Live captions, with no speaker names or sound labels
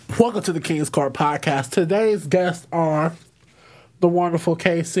Welcome to the King's Court Podcast. Today's guests are the wonderful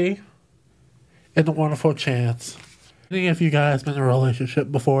Casey and the wonderful Chance. Any of you guys been in a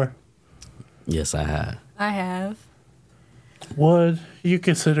relationship before? Yes, I have. I have. Would you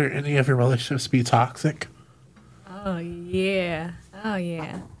consider any of your relationships be toxic? Oh yeah.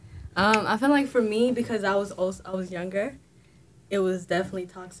 I feel like for me, because I was younger, it was definitely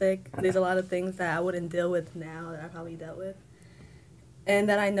toxic. There's a lot of things that I wouldn't deal with now that I probably dealt with, and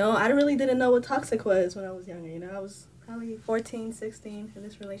that I really didn't know what toxic was when I was younger. You know, I was probably 14, 16 in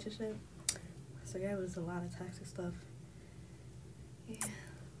this relationship. So yeah, it was a lot of toxic stuff.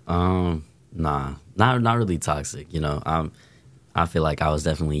 Yeah. Nah, not really toxic. You know, I feel like I was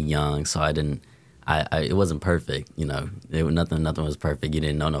definitely young, so it wasn't perfect. You know, nothing was perfect. You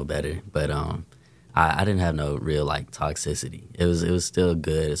didn't know no better, but I didn't have no real like toxicity. It was still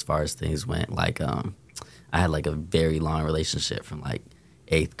good as far as things went. Like I had like a very long relationship from like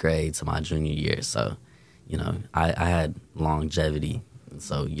 8th grade to my junior year, so you know I had longevity. And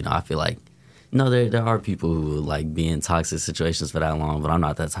so you know I feel like. No, there are people who like be in toxic situations for that long, but I'm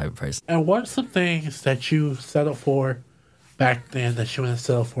not that type of person. And what's some things that you settled for back then that you want to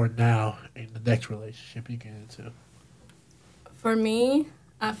settle for now in the next relationship you get into? For me,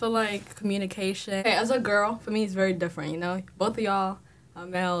 I feel like communication. Okay, as a girl, for me, it's very different, you know? Both of y'all are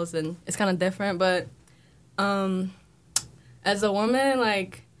males, and it's kind of different, but as a woman,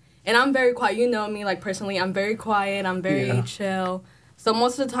 like, and I'm very quiet. You know me, like, personally, I'm very quiet. I'm very chill. So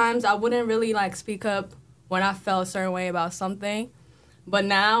most of the times, I wouldn't really, like, speak up when I felt a certain way about something. But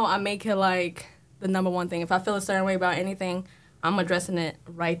now, I make it, like, the number one thing. If I feel a certain way about anything, I'm addressing it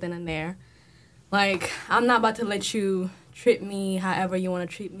right then and there. Like, I'm not about to let you treat me however you want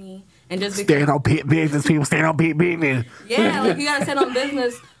to treat me. And just because... Stand on business, people. Stand on business. Yeah, like, you got to stand on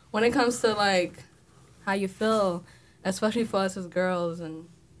business when it comes to, like, how you feel. Especially for us as girls and...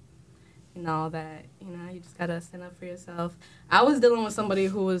 and all that, you know, you just gotta stand up for yourself. I was dealing with somebody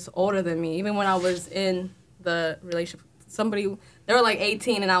who was older than me, even when I was in the relationship. They were like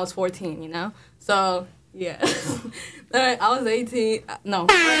 18 and I was 14, you know? So, yeah. I was 18, no.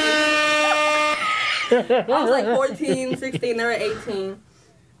 I was like 14, 16, they were 18.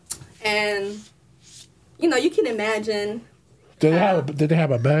 And, you know, you can imagine. Did they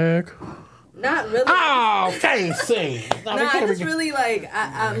have a bag? Not really. Oh, Casey. I just really, like,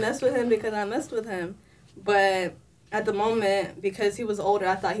 I messed with him because I messed with him. But at the moment, because he was older,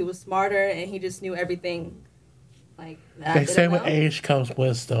 I thought he was smarter and he just knew everything. Like, that they say with age comes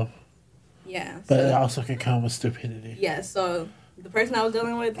wisdom. Yeah. But it also can come with stupidity. Yeah, so the person I was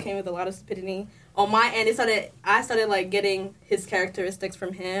dealing with came with a lot of stupidity. On my end, I started, like, getting his characteristics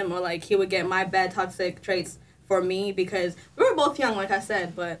from him, or, like, he would get my bad toxic traits for me because we were both young, like I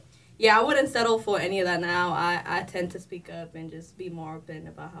said, but... yeah, I wouldn't settle for any of that now. I tend to speak up and just be more open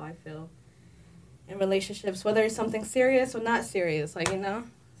about how I feel in relationships, whether it's something serious or not serious, like, you know?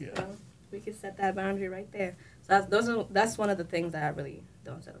 Yeah. So we can set that boundary right there. So that's one of the things that I really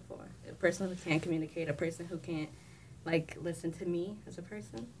don't settle for. A person who can't communicate, a person who can't, like, listen to me as a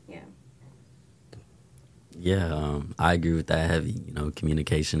person. Yeah. Yeah, I agree with that heavy. You know,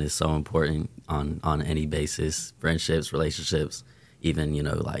 communication is so important on any basis, friendships, relationships, even, you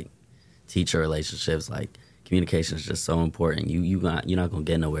know, like, teacher relationships. Like, communication is just so important. You're not gonna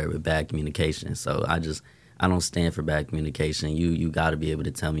get nowhere with bad communication. So I don't stand for bad communication. You got to be able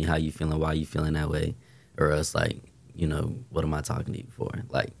to tell me how you feeling, why you feeling that way, or else, like, you know, what am I talking to you for?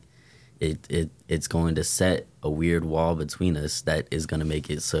 Like, it's going to set a weird wall between us that is going to make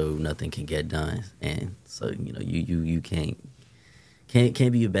it so nothing can get done. And so, you know, you can't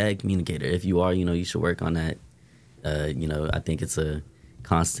be a bad communicator. If you are, you know, you should work on that. You know, I think it's a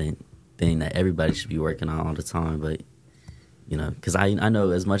constant thing that everybody should be working on all the time. But, you know, because I know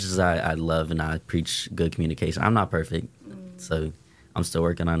as much as I love and I preach good communication, I'm not perfect. So I'm still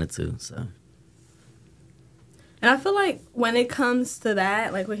working on it too. So. And I feel like when it comes to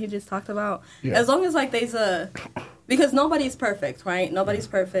that, like what he just talked about, as long as, like, because nobody's perfect, right? Nobody's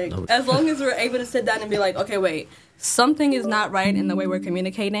perfect. As long as we're able to sit down and be like, okay, wait, something is not right in the way we're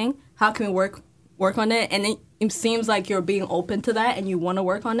communicating. How can we work on it? And it seems like you're being open to that and you want to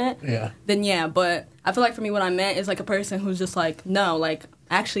work on it. Yeah. Then yeah, but I feel like for me what I meant is like a person who's just like, no, like,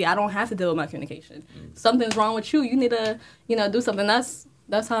 actually I don't have to deal with my communication. Something's wrong with you. You need to, you know, do something. That's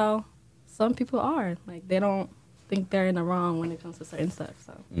how some people are. Like, they don't think they're in the wrong when it comes to certain stuff.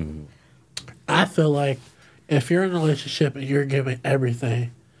 So I feel like if you're in a relationship and you're giving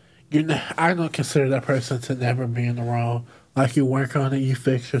everything, I don't consider that person to never be in the wrong. Like, you work on it, you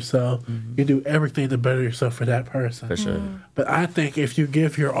fix yourself, you do everything to better yourself for that person. For sure. But I think if you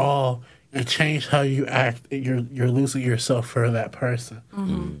give your all, and change how you act, you're losing yourself for that person.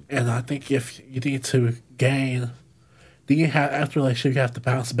 And I think if you need to gain, then you have after a relationship you have to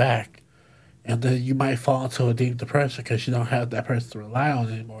bounce back, and then you might fall into a deep depression because you don't have that person to rely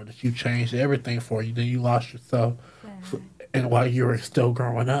on anymore. That you changed everything for you, then you lost yourself, and while you were still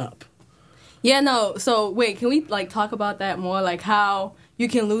growing up. Yeah, no. So wait, can we like talk about that more? Like how you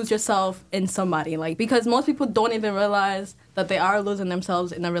can lose yourself in somebody, like because most people don't even realize that they are losing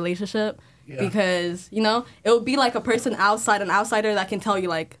themselves in a relationship. Yeah. Because it would be like a person outside, an outsider that can tell you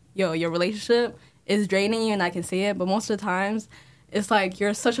like, yo, your relationship is draining you, and I can see it. But most of the times, it's like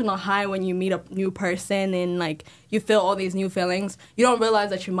you're such on a high when you meet a new person and like you feel all these new feelings. You don't realize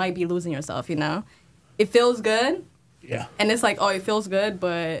that you might be losing yourself. It feels good. Yeah. And it's like, oh, it feels good,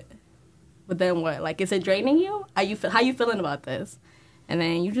 but then what? Like, is it draining you? How you feeling about this? And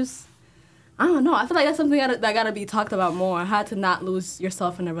then you just, I don't know. I feel like that's something that gotta be talked about more. How to not lose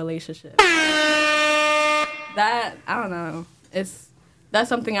yourself in a relationship. That, I don't know. That's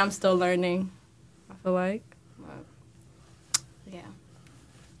something I'm still learning, I feel like. But, yeah.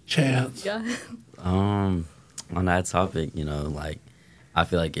 Chance. Yeah. On that topic, like, I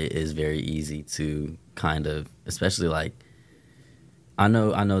feel like it is very easy to kind of, especially like, I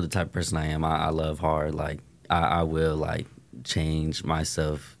know the type of person I am. I love hard. Like, I will, like, change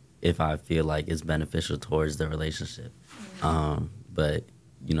myself if I feel like it's beneficial towards the relationship. But,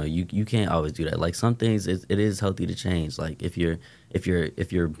 you can't always do that. Like, some things, it is healthy to change. Like, if you're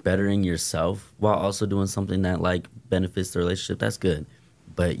bettering yourself while also doing something that, like, benefits the relationship, that's good.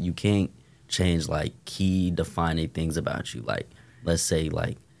 But you can't change, like, key defining things about you. Like, let's say,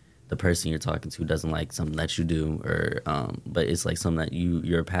 like, the person you're talking to doesn't like something that you do, or but it's like something that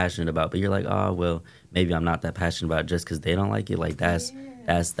you're passionate about, but you're like, oh well, maybe I'm not that passionate about it just because they don't like it. Like that's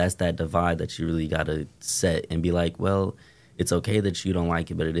that divide that you really gotta set and be like, well, it's okay that you don't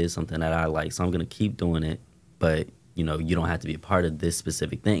like it, but it is something that I like, so I'm gonna keep doing it. But you don't have to be a part of this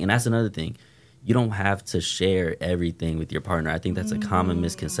specific thing, and that's another thing. You don't have to share everything with your partner. I think that's a common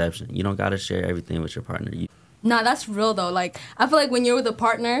misconception. You don't gotta share everything with your partner. Nah, that's real though. Like, I feel like when you're with a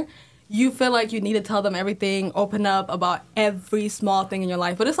partner, you feel like you need to tell them everything, open up about every small thing in your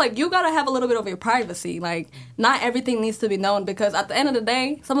life. But it's like, you gotta have a little bit of your privacy. Like, not everything needs to be known, because at the end of the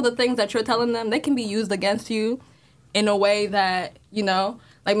day, some of the things that you're telling them, they can be used against you in a way that,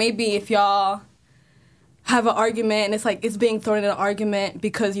 like maybe if y'all have an argument and it's like it's being thrown in an argument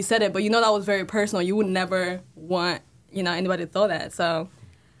because you said it, but that was very personal. You would never want, anybody to throw that. So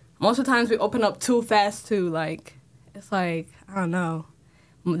most of the times we open up too fast too. Like, it's like, I don't know.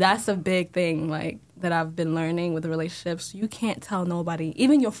 That's a big thing, like, that I've been learning with relationships. You can't tell nobody,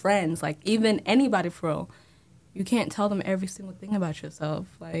 even your friends, like, even anybody for real. You can't tell them every single thing about yourself.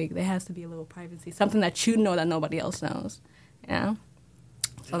 Like, there has to be a little privacy, something that you know that nobody else knows. Yeah.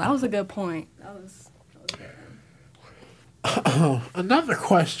 So that was a good point. That was good. Another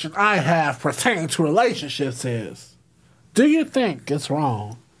question I have pertaining to relationships is, do you think it's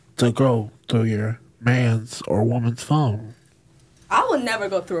wrong to go through your man's or woman's phone? I would never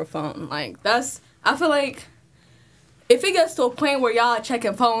go through a phone. Like, I feel like if it gets to a point where y'all are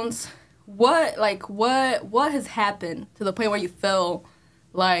checking phones, what has happened to the point where you feel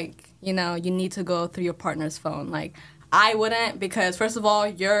like, you need to go through your partner's phone? Like, I wouldn't, because first of all,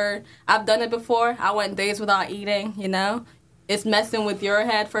 I've done it before. I went days without eating, It's messing with your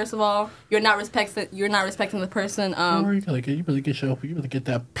head, first of all. You're not respecting the person. You better get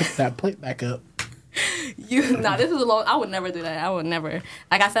that plate back up. This is a long. I would never do that. I would never.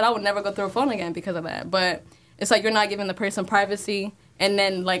 Like I said, I would never go through a phone again because of that. But it's like you're not giving the person privacy, and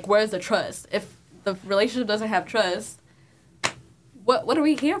then like, where's the trust? If the relationship doesn't have trust, what are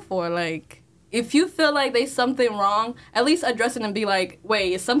we here for? Like, if you feel like there's something wrong, at least address it and be like,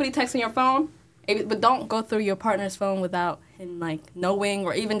 wait, is somebody texting your phone? But don't go through your partner's phone without him like knowing,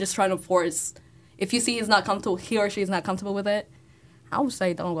 or even just trying to force. If you see he or she is not comfortable with it, I would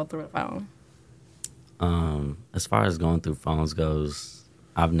say don't go through the phone. As far as going through phones goes,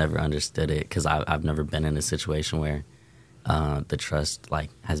 I've never understood it because I've never been in a situation where the trust like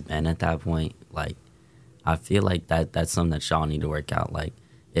has been at that point. Like, I feel like that's something that y'all need to work out. Like,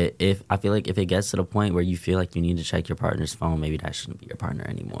 if I feel like if it gets to the point where you feel like you need to check your partner's phone, maybe that shouldn't be your partner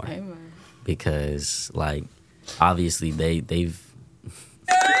anymore. Amen. Because like, obviously they've obviously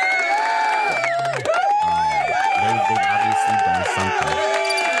done something.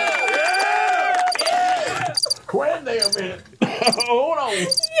 Wait a minute. Hold on.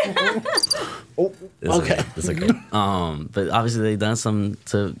 Oh, okay. It's okay. But obviously they've done something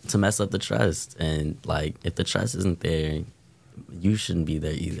to mess up the trust, and like, if the trust isn't there, you shouldn't be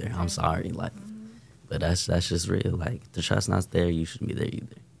there either. I'm sorry, like, but that's just real. Like, the trust not there, you shouldn't be there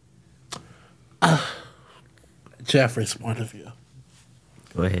either. Jeffrey's point of view.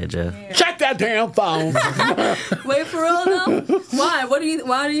 Go ahead, Jeff. Yeah. Check that damn phone. Wait, for real though? Why?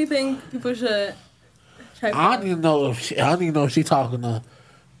 Why do you think people should check? I don't even know if she's talking to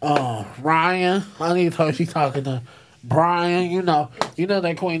Ryan. I need to know if she's talking to Brian. You know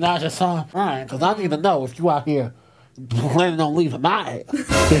that Queen Naja's son, Ryan. Because I need to know if you out here planning on leaving my ass,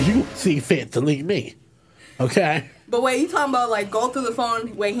 because you see fit to leave me. Okay. But wait, you talking about like go through the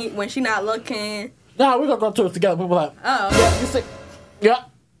phone when she not looking? No, we're gonna go through it together. People like, yeah, you see, yeah,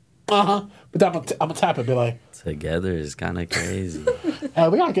 But I'm gonna tap it, be like, together is kind of crazy. Hey,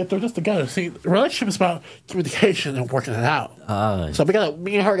 we gotta get through this together. See, the relationship is about communication and working it out. So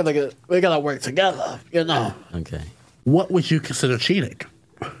me and her gotta work together. You know. Okay. What would you consider cheating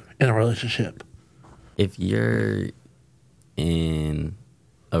in a relationship? If you're in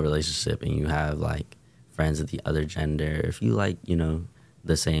a relationship and you have like friends of the other gender, if you like,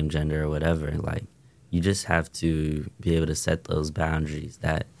 the same gender or whatever, like you just have to be able to set those boundaries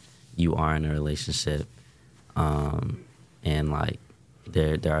that you are in a relationship, and like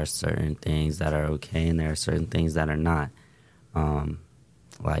there are certain things that are okay and there are certain things that are not.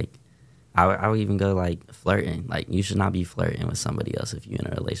 Like I would even go like flirting. Like you should not be flirting with somebody else if you're in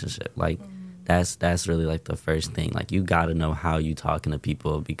a relationship. Like that's really like the first thing. Like you got to know how you talking to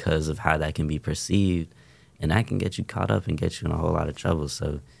people because of how that can be perceived. And that can get you caught up and get you in a whole lot of trouble.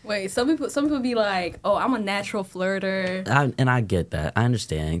 So wait, some people be like, "Oh, I'm a natural flirter," and I get that. I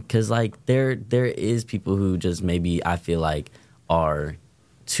understand because like there is people who just maybe I feel like are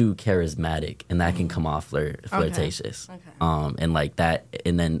too charismatic, and that can come off flirtatious. Okay. And like that,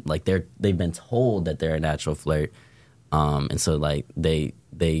 and then like they've been told that they're a natural flirt, and so like they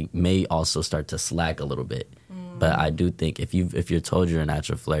may also start to slack a little bit. But I do think if you're told you're a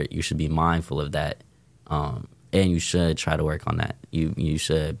natural flirt, you should be mindful of that. And you should try to work on that. You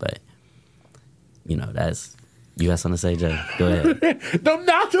should, but that's you got something to say, Jay. Go ahead. Them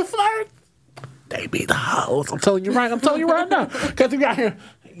natural flirt, they be the hoes. I'm telling you right now. Because you got here,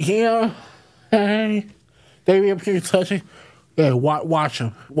 yeah, hey, they be up here touching. Yeah, watch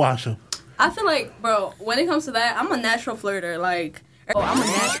them. I feel like, bro, when it comes to that, I'm a natural flirter. Like, I'm a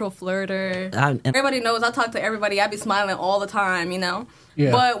natural flirter. Everybody knows I talk to everybody. I be smiling all the time,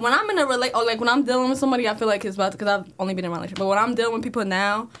 Yeah. But when I'm in a when I'm dealing with somebody, I feel like it's about because I've only been in a relationship. But when I'm dealing with people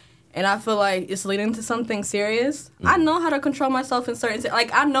now, and I feel like it's leading to something serious, I know how to control myself in certain.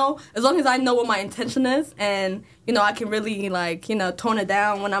 Like I know as long as I know what my intention is, and I can really tone it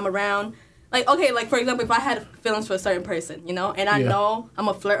down when I'm around. Like okay, like for example, if I had feelings for a certain person, and I know I'm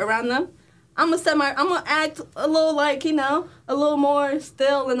gonna flirt around them. I'm gonna act a little a little more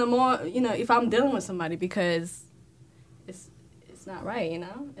still and if I'm dealing with somebody because it's not right,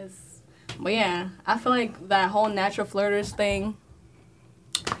 But yeah, I feel like that whole natural flirters thing,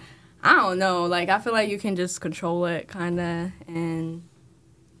 I don't know, like I feel like you can just control it kinda and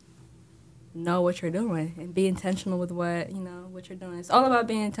know what you're doing and be intentional with what you're doing. It's all about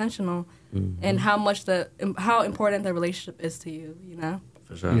being intentional and how important the relationship is to you,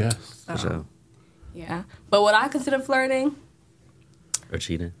 For sure. Yes. For sure. Yeah. But what I consider flirting... Or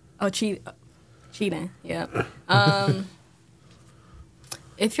cheating. Oh, cheating, yeah.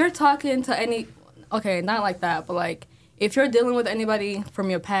 If you're talking to any... Okay, not like that, but like, if you're dealing with anybody from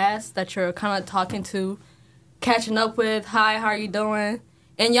your past that you're kind of talking to, catching up with, hi, how are you doing?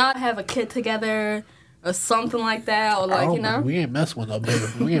 And y'all have a kid together or something like that, or like, We ain't messing with no baby.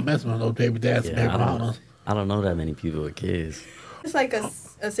 We ain't messing with no baby dads and baby mamas. I don't know that many people with kids. It's like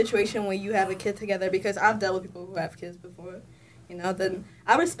a situation where you have a kid together because I've dealt with people who have kids before, then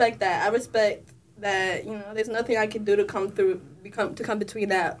I respect that. I respect that, there's nothing I can do to come between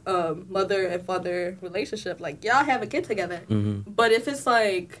that mother and father relationship. Like, y'all have a kid together. Mm-hmm. But if it's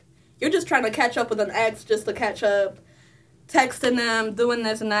like, you're just trying to catch up with an ex just to catch up, texting them, doing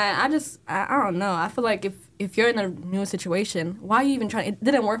this and that, I don't know. I feel like if you're in a new situation, why are you even trying? It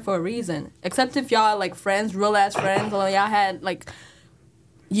didn't work for a reason. Except if y'all like friends, real ass friends, or y'all had like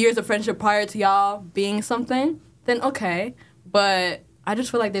years of friendship prior to y'all being something, then okay. But I just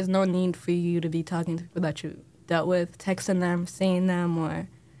feel like there's no need for you to be talking to people that you dealt with, texting them, seeing them, or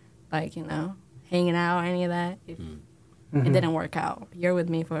like, hanging out or any of that. If it didn't work out. You're with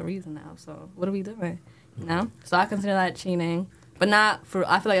me for a reason now, so what are we doing? So I consider that cheating, but not for.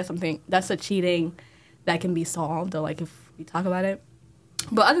 I feel like that's a cheating that can be solved, or like if we talk about it.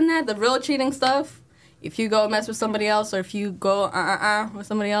 But other than that, the real cheating stuff, if you go mess with somebody else, or if you go with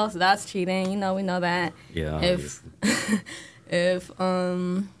somebody else, that's cheating. We know that. Yeah. If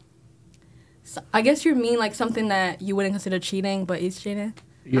so I guess you mean like something that you wouldn't consider cheating, but is cheating.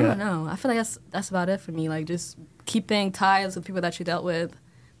 Yeah. I don't know. I feel like that's about it for me. Like just keeping ties with people that you dealt with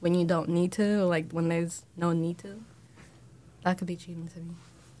when you don't need to, or like when there's no need to. That could be cheating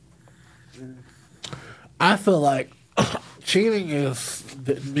to me. I feel like cheating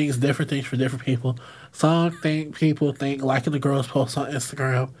means different things for different people. Some people think liking the girl's post on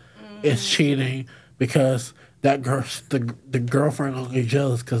Instagram is cheating because that girl, the girlfriend will get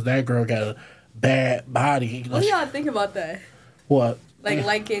jealous because that girl got a bad body. You know, what do y'all think about that? What? Like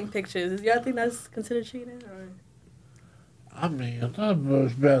liking pictures. Do y'all think that's considered cheating? Or? I mean, that's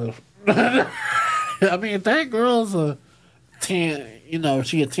much better. I mean, that girl's a 10. You know,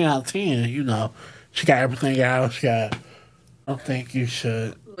 she a 10 out of 10. You know, she got everything out. I don't think you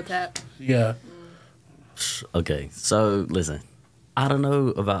should. With that. Yeah. Okay, so listen. I don't know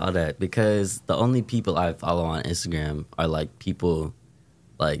about all that because the only people I follow on Instagram are like people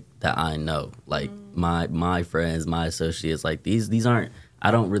like that I know, like my friends, my associates. Like these aren't.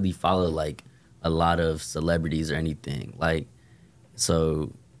 I don't really follow like a lot of celebrities or anything. Like,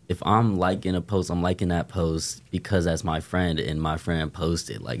 so if I'm liking a post, I'm liking that post because that's my friend and my friend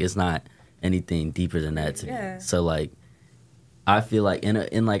posted. Like, it's not anything deeper than that to me. So like, I feel like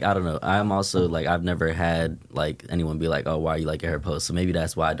in like, I don't know, I'm also like, I've never had like anyone be like, oh, why are you liking her post? So maybe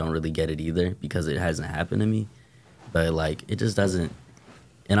that's why I don't really get it either, because it hasn't happened to me. But like, it just doesn't,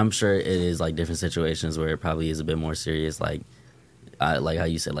 and I'm sure it is like different situations where it probably is a bit more serious. Like how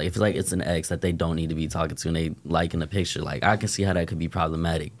you said, like if it's an ex that they don't need to be talking to and they like in the picture, like I can see how that could be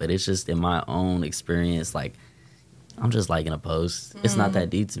problematic. But it's just in my own experience, like I'm just liking a post. It's not that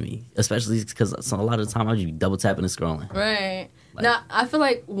deep to me, especially because a lot of the time I'll just be double tapping and scrolling. Right. Like, now, I feel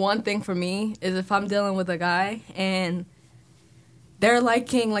like one thing for me is if I'm dealing with a guy and they're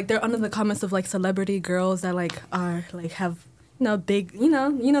liking, like they're under the comments of like celebrity girls that like are like have, you know, big, you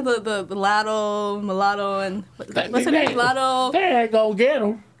know the mulatto and what's her name, mulatto. They ain't gonna get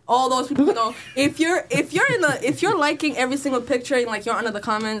them. All those people, you know. If you're liking every single picture and like you're under the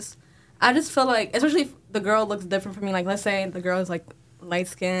comments, I just feel like, especially if the girl looks different from me. Like let's say the girl is like light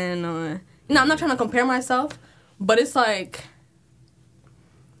skin, or I'm not trying to compare myself, but it's like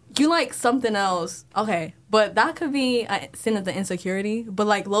you like something else, okay? But that could be seen as the insecurity. But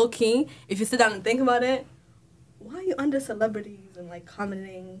like low key, if you sit down and think about it, why are you under celebrities and like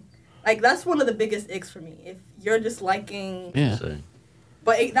commenting? Like that's one of the biggest icks for me. If you're just liking, yeah.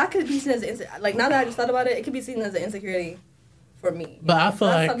 But that could be seen as like now that I just thought about it could be seen as an insecurity for me. But I feel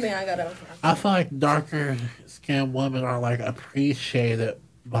that's like something I feel like darker skinned women are like appreciated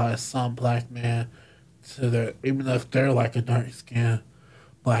by some black men, even if they're like a dark skinned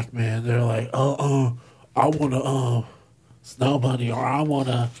black man, they're like, I want a snow bunny, or I want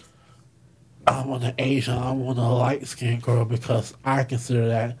an Asian, I want a light skinned girl because I consider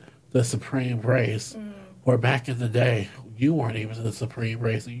that the supreme race. Or back in the day, you weren't even the supreme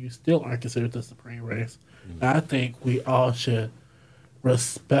race, and you still aren't considered the supreme race. And I think we all should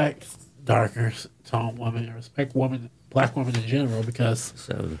respect darker toned women and respect black women in general, because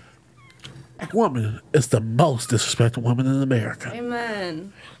black woman is the most disrespected woman in America.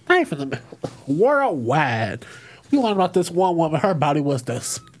 Amen. Not even worldwide. We learned about this one woman. Her body was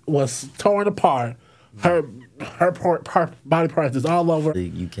torn apart. Her body parts is all over the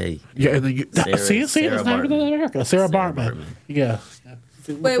UK. Yeah, and it's not even in America. Sarah Bartman. Yeah.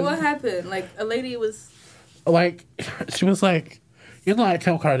 Wait, what happened? Like a lady was like, she was like, you know, like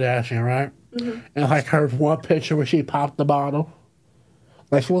Kim Kardashian, right? Mm-hmm. And like her one picture where she popped the bottle.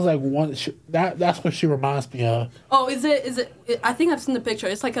 Like she was like one. That's what she reminds me of. Oh, is it? I think I've seen the picture.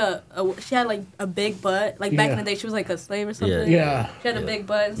 It's like she had like a big butt. Like back in the day, she was like a slave or something. Yeah. She had a big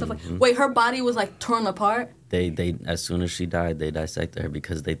butt and stuff like. Wait, her body was like torn apart. They as soon as she died, they dissected her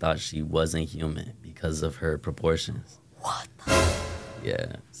because they thought she wasn't human because of her proportions. What?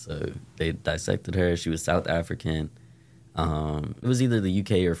 Yeah. So they dissected her. She was South African. It was either the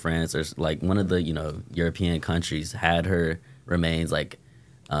UK or France or like one of the European countries had her remains like.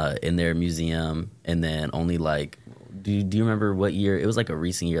 In their museum, and then only like, do you remember what year? It was like a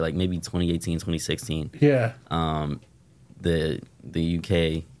recent year, like maybe 2018, 2016. Yeah. The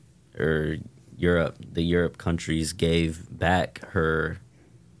UK or Europe, the Europe countries gave back her,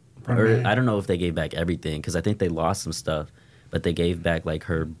 or I don't know if they gave back everything because I think they lost some stuff, but they gave back like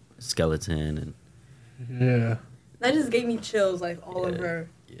her skeleton and. Yeah. That just gave me chills like all over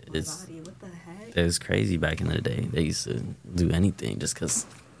my body. What the heck? It was crazy back in the day. They used to do anything just because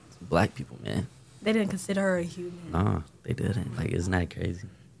black people, man. They didn't consider her a human. No, they didn't. Like, isn't that crazy?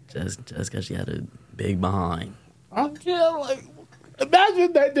 Just because she had a big behind. I'm just like,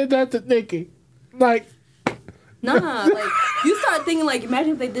 imagine they did that to Nikki. Like, nah, like you start thinking like,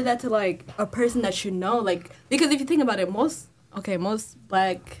 imagine if they did that to like a person that you know, like because if you think about it, most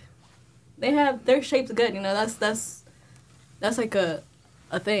black, they have their shape's good. You know, that's like a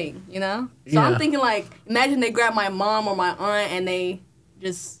a thing, you know? So I'm thinking, like, imagine they grab my mom or my aunt and they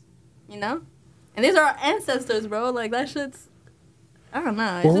just, you know? And these are our ancestors, bro. Like, that shit's, I don't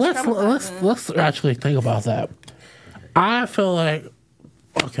know. Well, let's actually think about that. I feel like,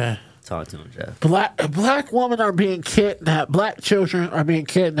 okay. Talk to him, Jeff. Black women are being kidnapped. Black children are being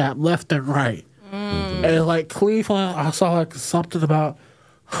kidnapped left and right. Mm-hmm. And, like, Cleveland, I saw, like, something about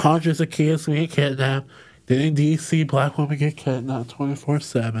hundreds of kids being kidnapped. Then in D.C., black women get kidnapped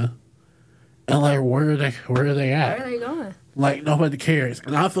 24/7, and like, where are they at? Where are they going? Like, nobody cares.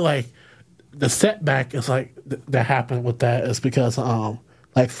 And I feel like the setback is like that happened with that is because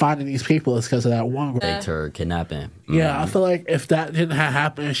like finding these people is because of that one girl. Raped her, kidnapping. Yeah, I feel like if that didn't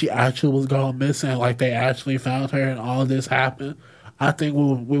happen, and she actually was going missing, like they actually found her, and all this happened, I think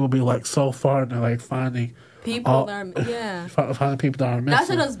we will be like so far into like finding. People that are, finding people that are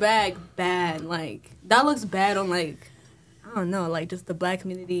missing. That shit is bad. Like, that looks bad on, like, I don't know, like, just the black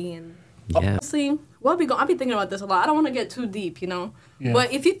community. And honestly, I'll be thinking about this a lot. I don't want to get too deep, you know? Yeah.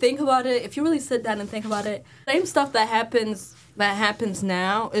 But if you think about it, if you really sit down and think about it, same stuff that happens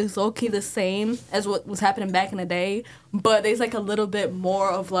now is low-key the same as what was happening back in the day. But there's, like, a little bit more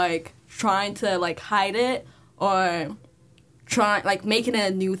of, like, trying to, like, hide it or making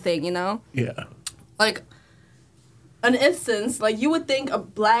it a new thing, you know? Yeah. Like, an instance, like, you would think a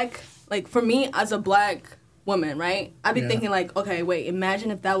black, like, for me as a black woman, right? I'd be thinking, like, okay, wait,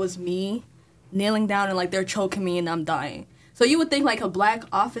 imagine if that was me kneeling down and, like, they're choking me and I'm dying. So you would think, like, a black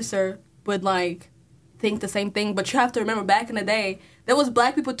officer would, like, think the same thing. But you have to remember, back in the day, there was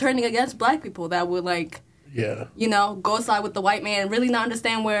black people turning against black people that would, like, you know, go side with the white man and really not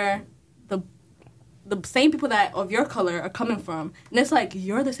understand where the same people that of your color are coming from. And it's like,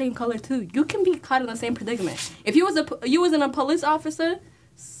 you're the same color too. You can be caught in the same predicament. If you wasn't a police officer,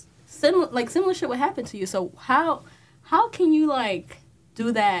 similar shit would happen to you. So how can you, like,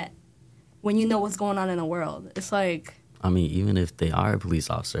 do that when you know what's going on in the world? It's like, I mean, even if they are a police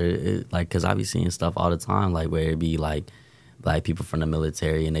officer, like, because I be seeing stuff all the time, like, where it be, like, black people from the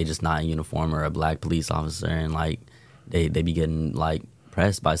military and they just not in uniform, or a black police officer, and, like, they be getting, like,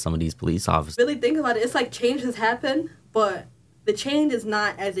 pressed by some of these police officers. Really think about it. It's like change has happened, but the change is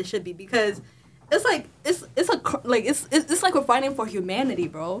not as it should be, because it's like it's like we're fighting for humanity,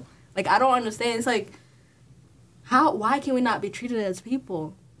 bro. Like, I don't understand. It's like, why can we not be treated as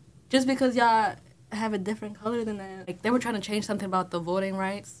people just because y'all have a different color than that? Like, they were trying to change something about the voting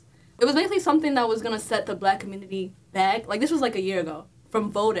rights. It was basically something that was gonna set the black community back. Like, this was like a year ago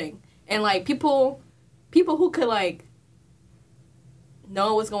from voting, and like people who could, like,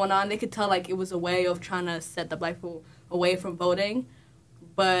 know what's going on, they could tell, like, it was a way of trying to set the black people away from voting,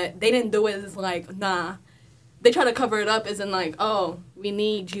 but they didn't do it as, like, nah. They try to cover it up as in, like, oh, we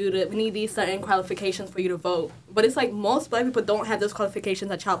need these certain qualifications for you to vote. But it's like, most black people don't have those qualifications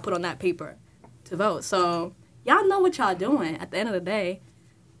that y'all put on that paper to vote. So y'all know what y'all doing at the end of the day.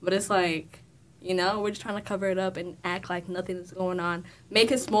 But it's like, you know, we're just trying to cover it up and act like nothing's going on.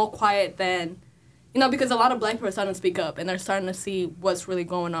 Make it more quiet than, you know, because a lot of black people are starting to speak up and they're starting to see what's really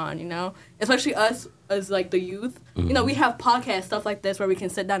going on, you know? Especially us as, like, the youth. Mm-hmm. You know, we have podcasts, stuff like this, where we can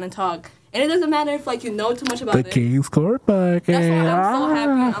sit down and talk. And it doesn't matter if, like, you know too much about it. The King's Court Podcast. That's why I'm so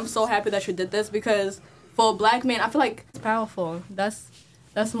happy. I'm so happy that you did this, because for a black man, I feel like it's powerful. That's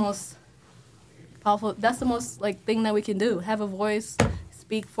the most powerful. That's the most, like, thing that we can do. Have a voice,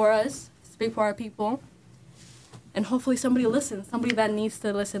 speak for us, speak for our people. And hopefully somebody listens. Somebody that needs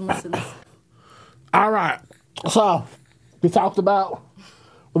to listens. All right. So, we talked about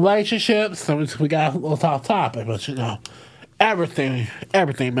relationships. So we got a little off topic, but, you know, everything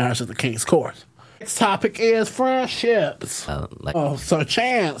matters at the King's Court. Next topic is friendships. So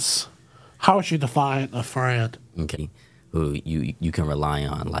Chance, how would you define a friend? Okay. Who you can rely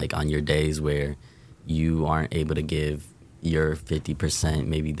on, like, on your days where you aren't able to give your 50%,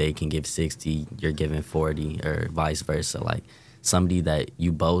 maybe they can give 60, you're giving 40, or vice versa. Like, somebody that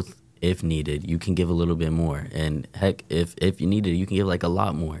you both, if needed, you can give a little bit more. And heck, if you need it, you can give, like, a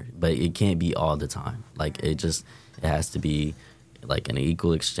lot more. But it can't be all the time. Like, it has to be, like, an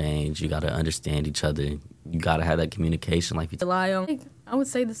equal exchange. You got to understand each other. You got to have that communication. Like, rely on. I would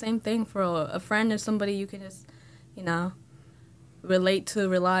say the same thing for a friend, or somebody you can just, you know, relate to,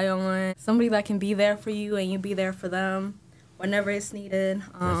 rely on. Somebody that can be there for you and you be there for them whenever it's needed.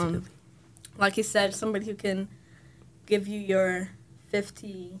 Like you said, somebody who can give you your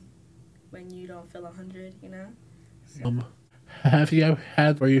 50 when you don't feel 100, you know? Have you ever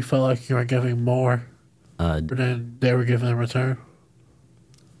had where you felt like you were giving more than they were giving in return?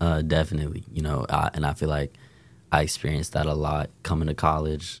 Definitely. You know, and I feel like I experienced that a lot coming to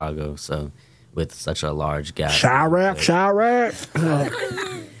college, Chicago. So with such a large gap. Chirac.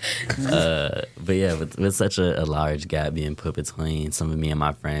 But yeah, with such a large gap being put between some of me and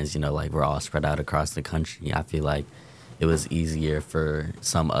my friends, you know, like we're all spread out across the country. I feel like it was easier for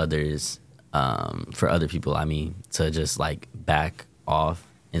some others, for other people, I mean, to just like back off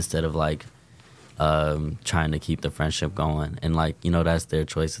instead of like trying to keep the friendship going. And like, you know, that's their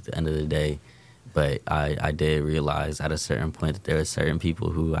choice at the end of the day. But I did realize at a certain point that there are certain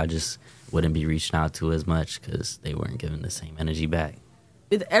people who I just wouldn't be reaching out to as much because they weren't giving the same energy back.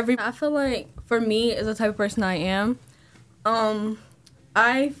 I feel like for me, as the type of person I am,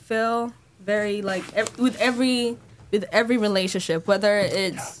 I feel very like with every relationship, whether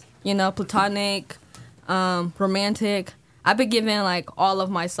it's, you know, platonic, romantic, I've been giving like all of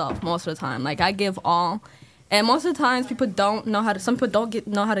myself most of the time. Like I give all, and most of the times some people don't know how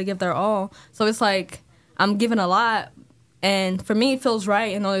to give their all. So it's like I'm giving a lot, and for me it feels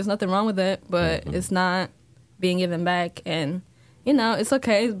right. You know, there's nothing wrong with it, but it's not being given back, and you know, it's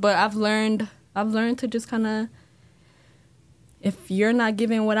okay. But I've learned to just kind of, if you're not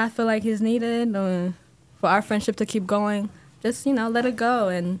giving what I feel like is needed for our friendship to keep going, just, you know, let it go,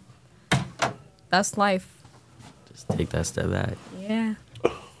 and that's life. Just take that step back. Yeah.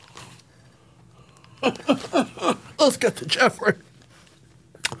 Let's get to Jeffrey.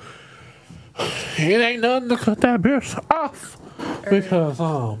 It ain't nothing to cut that bitch off. Because,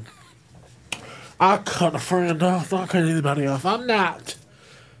 I cut a friend off. I cut anybody off. I'm not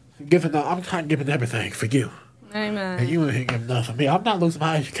giving everything for you. Amen. And you ain't giving nothing for me. I'm not losing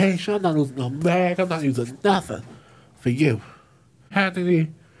my education. I'm not losing no bag. I'm not losing nothing for you. Had any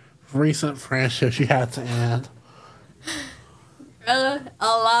recent friendships you had to end? A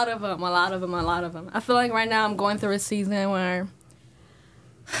lot of them. I feel like right now I'm going through a season where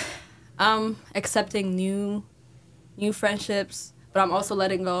I'm accepting new friendships, but I'm also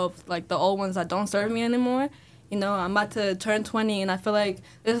letting go of like the old ones that don't serve me anymore. You know, I'm about to turn 20, and I feel like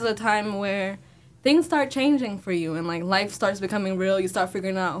this is a time where things start changing for you, and like life starts becoming real. You start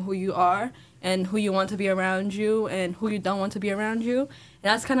figuring out who you are and who you want to be around you and who you don't want to be around you. And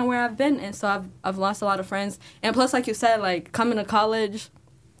that's kind of where I've been. And so I've lost a lot of friends. And plus, like you said, like coming to college,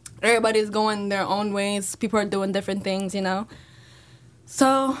 everybody's going their own ways. People are doing different things, you know.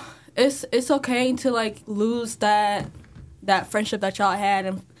 So it's okay to like lose that friendship that y'all had,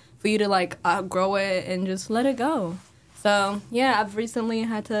 and for you to like outgrow it and just let it go. So yeah, I've recently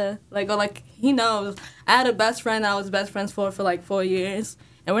had to like go. Like he knows, I had a best friend I was best friends for like 4 years,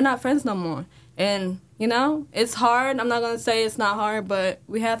 and we're not friends no more. And you know, it's hard. I'm not gonna say it's not hard, but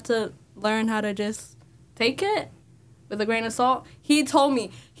we have to learn how to just take it with a grain of salt. He told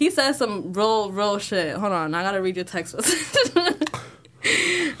me, he said some real shit. Hold on, I gotta read your text message.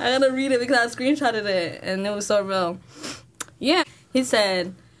 I gotta read it because I screenshotted it, and it was so real. Yeah, he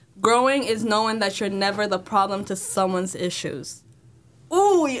said, growing is knowing that you're never the problem to someone's issues.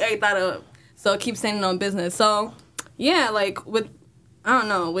 Ooh, you ate that up. So keep standing on business. So, yeah, like with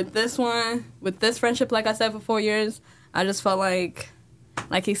this friendship, like I said, for 4 years, I just felt like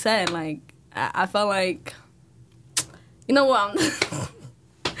he said, like, I felt like, you know what?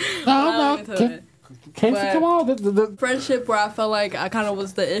 Come on. The friendship where I felt like I kind of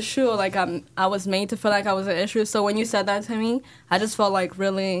was the issue, or like I was made to feel like I was an issue. So when you said that to me, I just felt like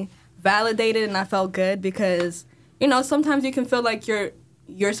really validated, and I felt good because, you know, sometimes you can feel like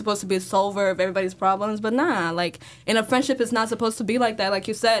you're supposed to be a solver of everybody's problems, but nah, like in a friendship it's not supposed to be like that. Like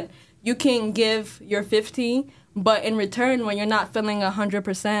you said, you can give your 50, but in return, when you're not feeling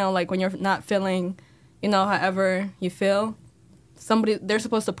 100%, or like when you're not feeling, you know, however you feel, they're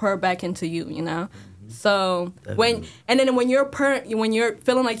supposed to pour back into you, you know. So when you're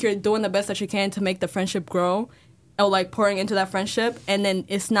feeling like you're doing the best that you can to make the friendship grow, or like pouring into that friendship, and then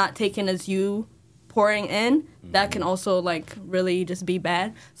it's not taken as you pouring in, that can also like really just be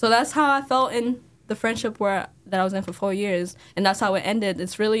bad. So that's how I felt in the friendship that I was in for 4 years, and that's how it ended.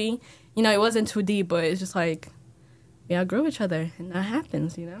 It's really, you know, it wasn't too deep, but it's just like we outgrew each other, and that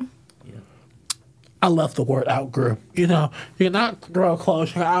happens, you know. Yeah. I love the word outgrew. You know, you cannot grow close,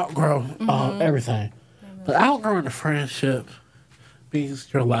 you can outgrow everything. But outgrowing a friendship means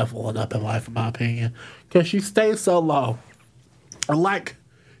you're leveling up in life, in my opinion, because you stay so low. And like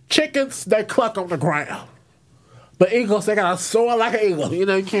chickens, they cluck on the ground. But eagles, they gotta soar like an eagle. You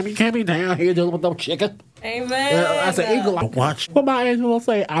know, you can't be down here dealing with no chicken. Amen. As an eagle, I watch what my angel will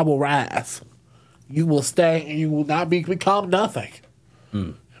say, I will rise. You will stay and you will not become nothing.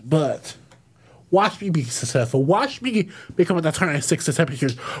 But watch me be successful. Watch me become an attorney in 6 to 7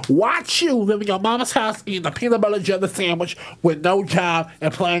 years. Watch you live in your mama's house eating a peanut butter jelly sandwich with no job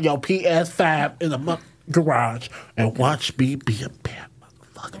and playing your PS5 in the garage. And watch me be a bad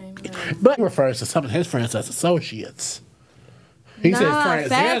motherfucker. But he refers to some of his friends as associates. He said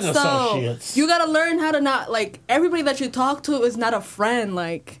friends and associates. You gotta learn how to not, like, everybody that you talk to is not a friend,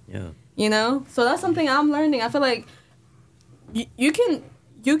 like, you know? So that's something I'm learning. I feel like you can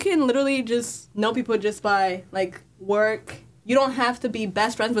literally just know people just by, like, work. You don't have to be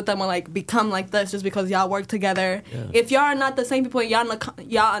best friends with them or, like, become like this just because y'all work together. Yeah. If y'all are not the same people, y'all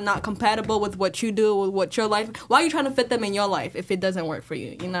are not compatible with what you do, with what your life, why are you trying to fit them in your life if it doesn't work for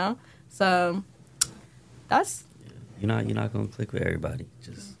you, you know? So that's... You're not gonna click with everybody.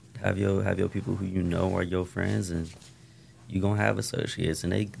 Just have your people who you know are your friends, and you're gonna have associates,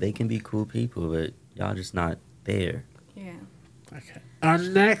 and they can be cool people, but y'all just not there. Yeah. Okay. Our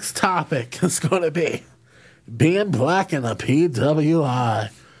next topic is gonna be being black in a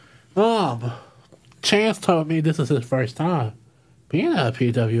PWI. Chance told me this is his first time being at a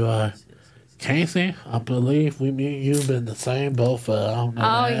PWI. Casey, I believe me and you've been in the same boat for I don't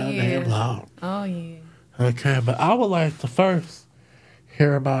know damn long. Oh yeah. Okay, but I would like to first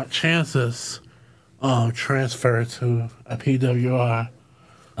hear about Chance's transfer to a PWI.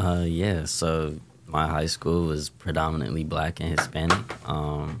 Yeah, so my high school was predominantly black and Hispanic,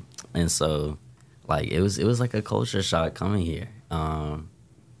 and so like it was like a culture shock coming here,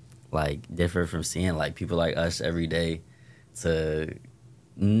 like different from seeing like people like us every day to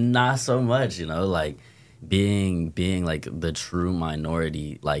not so much, you know, like. Being like the true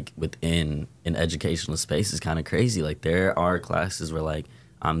minority, like within an educational space is kind of crazy. Like there are classes where like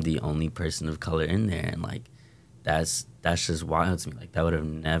I'm the only person of color in there, and like that's just wild to me. Like that would have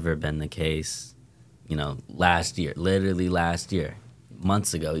never been the case, you know, literally last year,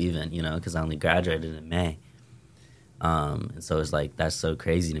 months ago even, you know, because I only graduated in May. And so it's like that's so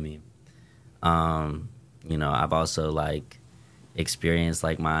crazy to me. You know, I've also like experienced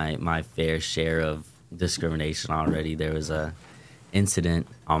like my fair share of discrimination already. There was a incident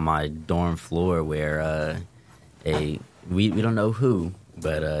on my dorm floor where we don't know who,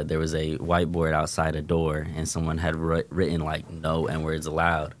 but there was a whiteboard outside a door, and someone had written like no N-words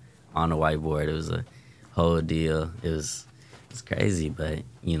allowed on the whiteboard. It was a whole deal. It's crazy, but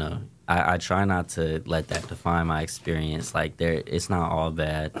you know, I try not to let that define my experience. Like it's not all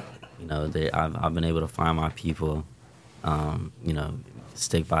bad. You know, I've been able to find my people. You know,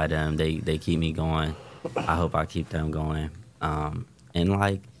 stick by them. They keep me going. I hope I keep them going. And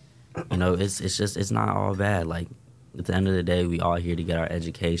like, you know, it's not all bad. Like at the end of the day, we all here to get our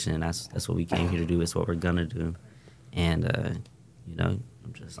education. That's what we came here to do. It's what we're gonna do. And you know,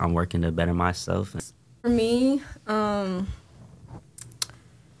 I'm working to better myself. For me, I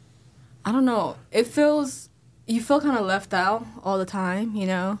don't know. You feel kind of left out all the time. You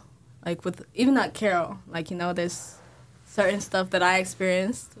know, like with even at Carroll, like, you know, there's certain stuff that I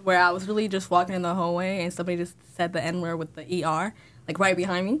experienced where I was really just walking in the hallway and somebody just said the N-word with the ER, like right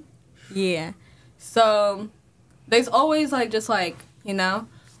behind me. Yeah. So there's always like just like, you know,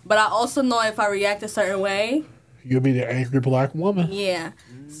 but I also know if I react a certain way, you'll be the angry black woman. Yeah.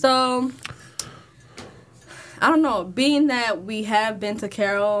 So I don't know, being that we have been to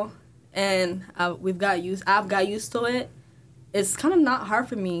Carroll and I've got used to it, it's kind of not hard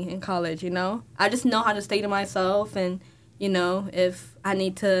for me in college, you know? I just know how to stay to myself, and you know, if I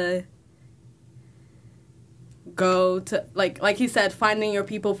need to go to, like he said, finding your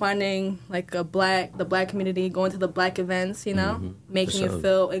people, finding like the black community, going to the black events, you know, making you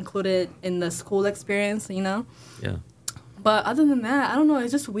feel included in the school experience, you know. Yeah. But other than that, I don't know.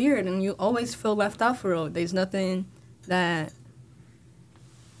 It's just weird, and you always feel left out for real. There's nothing that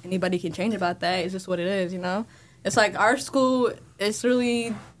anybody can change about that. It's just what it is, you know. It's like our school. It's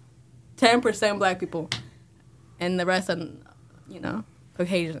really 10% black people, and the rest are, you know,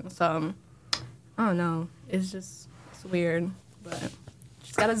 Caucasian. So I don't know. It's weird, but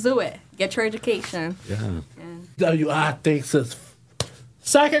just gotta do it. Get your education. Yeah. And WI thinks it's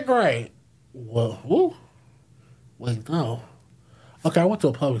second grade. Well, woo. Wait, no. Okay, I went to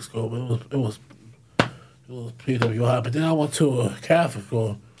a public school, but it was PWI. But then I went to a Catholic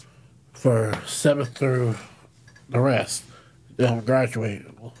school for 7th through the rest. Then I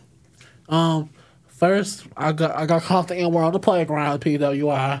graduated. First, I got caught the N-word on the playground at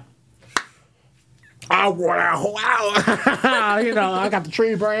PWI. Wow. You know, I got the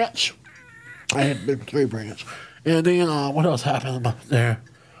tree branch. I had the big tree branch. And then, what else happened about there?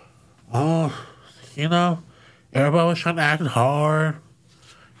 You know, everybody was trying to act hard.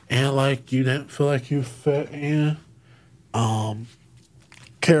 And, like, you didn't feel like you fit in.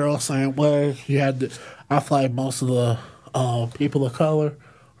 Carol, same way. I feel like most of the people of color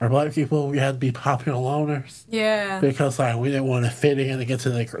or black people, we had to be popular loners. yeah. Because, like, we didn't want to fit in and get to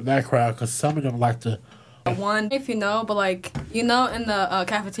that crowd. Because some of them like to One, if you know, but like, you know, in the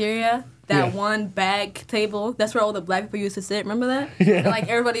cafeteria, that one bag table, that's where all the black people used to sit. Remember that? Yeah. And, like,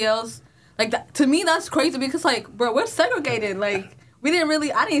 everybody else, like, that, to me, that's crazy because, like, bro, we're segregated. Like, I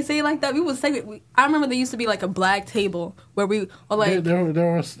didn't say it like that. We was segregated. I remember there used to be, like, a black table where we were, like... There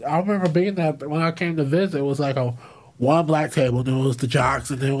was, I remember being that when I came to visit, it was like one black table, then it was the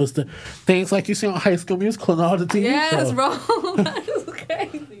jocks, and then it was the things like you see on High School Musical and all the TV yes, shows. Bro. That is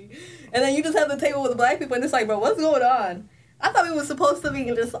crazy. And then you just have the table with the black people, and it's like, bro, what's going on? I thought we were supposed to be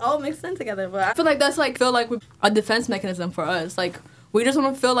just all mixed in together, but I feel like that's like a defense mechanism for us. Like, we just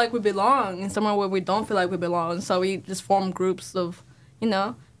want to feel like we belong in somewhere where we don't feel like we belong. So we just form groups of, you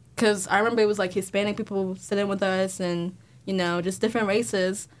know, because I remember it was like Hispanic people sitting with us and, you know, just different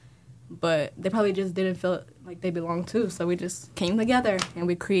races, but they probably just didn't feel like they belonged too. So we just came together and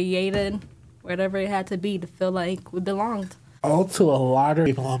we created whatever it had to be to feel like we belonged. All to a lot of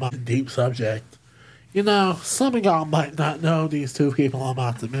people on my deep subject. You know, some of y'all might not know these two people I'm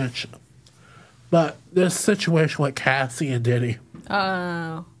about to mention. But this situation with Cassie and Diddy.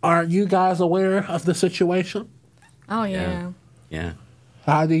 Oh. Are you guys aware of the situation? Oh, yeah. Yeah.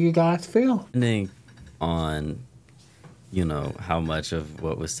 How do you guys feel? Depending on, you know, how much of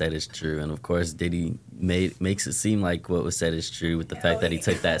what was said is true. And, of course, Diddy makes it seem like what was said is true with the fact that he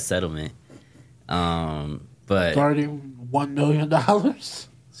took that settlement. But $31 million?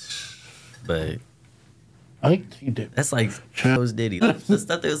 But... I think he did. That's like Charles Diddy. The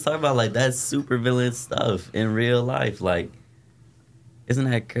stuff they was talking about, like, that's super villain stuff in real life. Like, isn't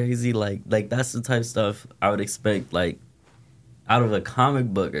that crazy? Like that's the type of stuff I would expect, like, out of a comic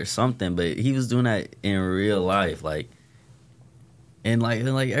book or something. But he was doing that in real life, like, and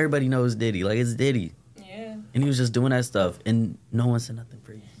everybody knows Diddy. Like, it's Diddy. Yeah. And he was just doing that stuff, and no one said nothing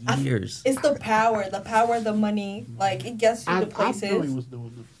for years. It's the power, the money. Like, it gets you to places. I knew he was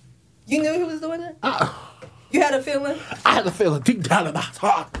doing it. You knew he was doing it? You had a feeling? I had a feeling deep down in my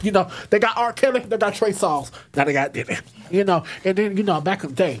heart. You know, they got R. Kelly, they got Trey Songz, now they got Diddy. You know, and then, you know, back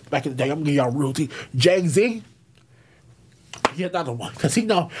in the day, I'm going to give y'all real deep. Jay-Z, he another one. Because, you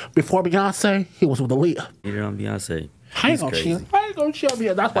know, before Beyonce, he was with Aaliyah. You're on Beyonce. I ain't going to chill me.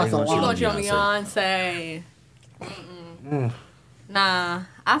 That's why it's so You long. gonna chill Beyonce. Nah,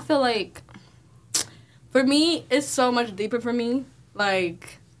 I feel like, for me, it's so much deeper for me,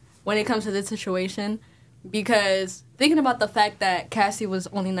 like, when it comes to this situation. Because thinking about the fact that Cassie was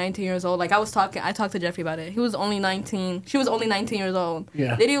only 19 years old, like I talked to Jeffrey about it. He was only 19. She was only 19 years old.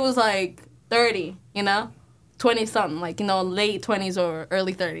 Yeah. Diddy was like 30, you know? 20-something, like, you know, late 20s or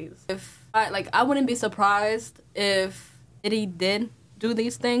early 30s. I wouldn't be surprised if Diddy did do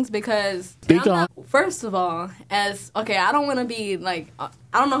these things because, first of all, I don't want to be like, I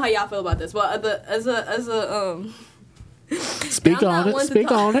don't know how y'all feel about this, but Speak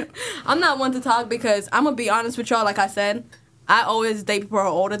on it. I'm not one to talk because I'm gonna be honest with y'all. Like I said, I always date people who are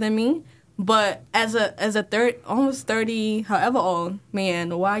older than me. But as a almost 30, however old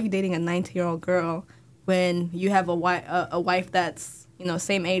man, why are you dating a 19-year-old girl when you have a wife that's, you know,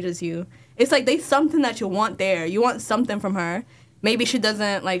 same age as you? It's like there's something that you want there. You want something from her. Maybe she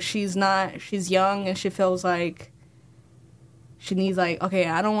doesn't, like, she's young and she feels like she needs, like, okay,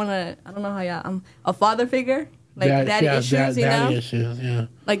 I don't know how y'all, I'm a father figure. Like, daddy issues, you know? Daddy issues, yeah.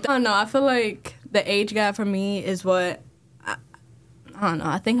 Like, I don't know. I feel like the age gap for me is what, I don't know.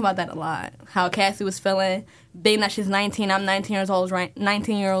 I think about that a lot. How Cassie was feeling, being that she's 19. I'm 19 years old right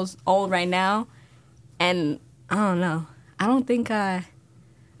now. And I don't know. I don't think I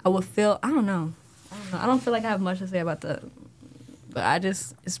would feel, I don't know. I don't feel like I have much to say about that. But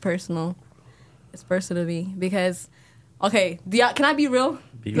it's personal. It's personal to me. Because, okay, can I be real?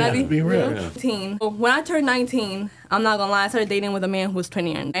 Be real. 19. When I turned 19, I'm not gonna lie, I started dating with a man who was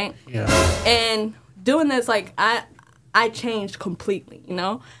 20, right? Yeah. And doing this, like, I changed completely, you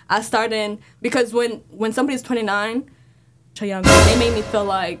know? I started, because when somebody's 29, such a young girl, they made me feel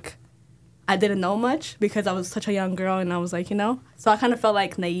like I didn't know much because I was such a young girl and I was like, you know? So I kind of felt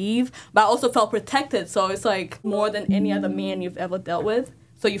like naive, but I also felt protected. So it's like more than any other man you've ever dealt with.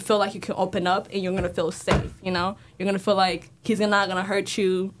 So you feel like you can open up and you're going to feel safe, you know? You're going to feel like he's not going to hurt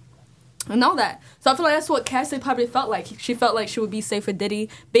you and all that. So I feel like that's what Cassie probably felt like. She felt like she would be safe with Diddy,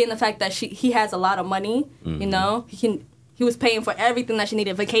 being the fact that he has a lot of money, you know? He was paying for everything that she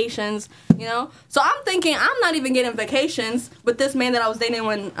needed, vacations, you know? So I'm thinking, I'm not even getting vacations with this man that I was dating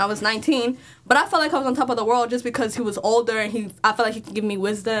when I was 19, but I felt like I was on top of the world just because he was older and I felt like he could give me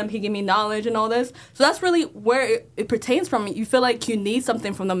wisdom, he gave me knowledge and all this. So that's really where it pertains from. You feel like you need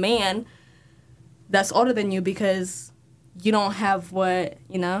something from the man that's older than you because you don't have what,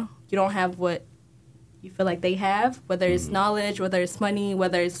 you know? You don't have what you feel like they have, whether it's knowledge, whether it's money,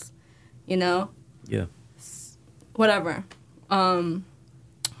 whether it's, you know? Yeah. whatever.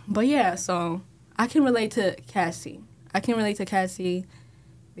 But yeah, so I can relate to Cassie.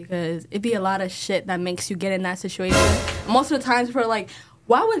 Because it'd be a lot of shit that makes you get in that situation. Most of the times we're like,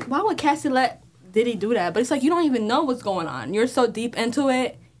 why would Cassie let Diddy do that? But it's like, you don't even know what's going on. You're so deep into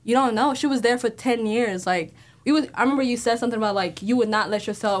it, you don't know. She was there for 10 years. Like, I remember you said something about, like, you would not let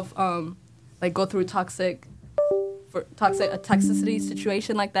yourself, like, go through a toxicity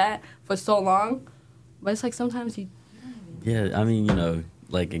situation like that for so long. But it's like, sometimes you... Yeah, I mean,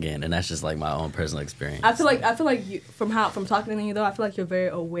 like, again, and that's just like my own personal experience. I feel like you, from talking to you though, I feel like you're very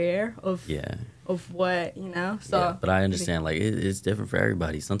aware of what, so yeah, but I understand, like, it's different for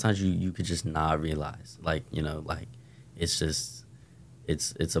everybody. Sometimes you could just not realize, like, like, it's just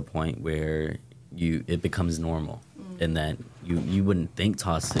it's a point where it becomes normal, and that you wouldn't think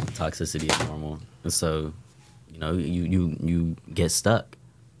toxicity is normal, and so you get stuck,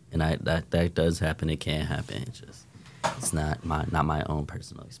 and that does happen. It can happen. It's not my own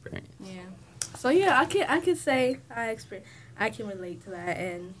personal experience. Yeah. So yeah, I could say I can relate to that,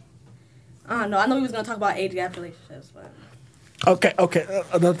 and I don't know. I know we was gonna talk about age gap relationships, but okay.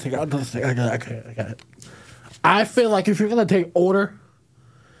 Another thing. I got it. I feel like if you're gonna date older,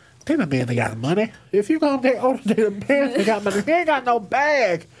 date a man that got money. If you're gonna date older, date a man that got money. He ain't got no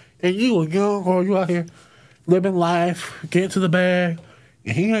bag, and you a young girl, you out here living life, getting to the bag.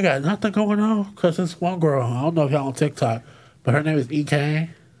 And he ain't got nothing going on because this one girl, I don't know if y'all on TikTok, but her name is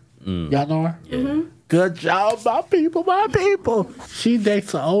E.K. Y'all know her? Yeah. Mm-hmm. Good job, my people. She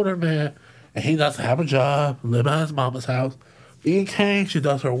dates an older man, and he doesn't have a job, live at his mama's house. E.K., she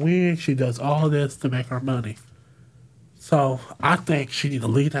does her wig, she does all this to make her money. So I think she need to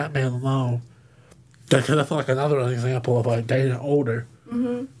leave that man alone. Because that's like another example of like dating older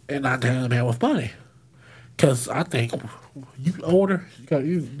and not dating a man with money. Because I think you older,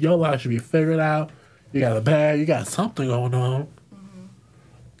 your life should be figured out. You got a bag, you got something going on.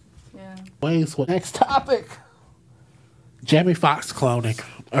 Yeah. Next topic. Jamie Foxx cloning.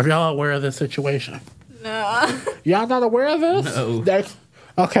 Are y'all aware of this situation? No. Y'all not aware of this? No.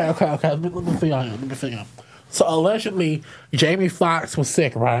 Okay. Let me see on. So allegedly, Jamie Foxx was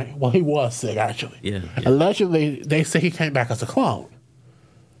sick, right? Well, he was sick, actually. Yeah. Allegedly, they say he came back as a clone.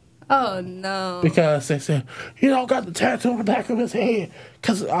 Oh, no. Because they said, he don't got the tattoo on the back of his head.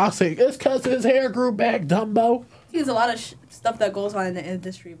 Because I'll say, it's because his hair grew back, Dumbo. There's a lot of stuff that goes on in the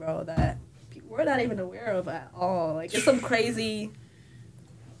industry, bro, that we're not even aware of at all. Like, it's some crazy...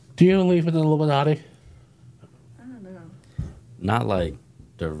 Do you believe in the Illuminati? I don't know.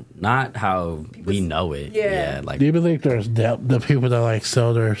 Not how we know it. Yeah. Like, do you believe there's the people that like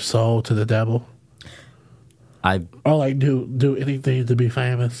sell their soul to the devil? Or like do anything to be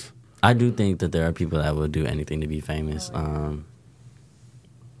famous? I do think that there are people that will do anything to be famous. There's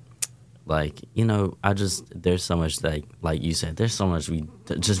so much like you said, there's so much we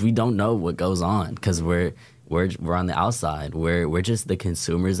don't know what goes on because we're on the outside. We're just the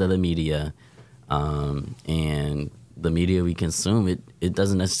consumers of the media, and the media we consume it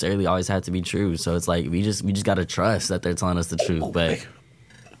doesn't necessarily always have to be true. So it's like we just gotta trust that they're telling us the truth, but.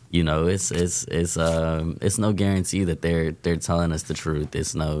 It's no guarantee that they're telling us the truth.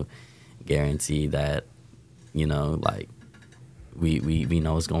 It's no guarantee that, we know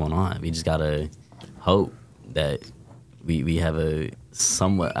what's going on. We just gotta hope that we have a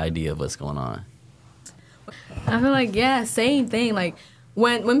somewhat idea of what's going on. I feel like, yeah, same thing. Like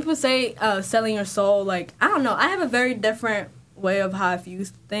when people say selling your soul, like, I don't know. I have a very different way of how I view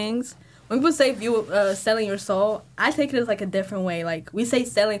things. When people say selling your soul, I take it as like a different way. Like we say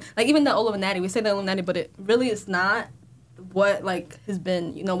selling, like even the Illuminati, we say the Illuminati, but it really is not what like has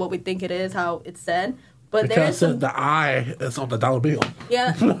been, what we think it is, how it's said. But because the eye is on the dollar bill.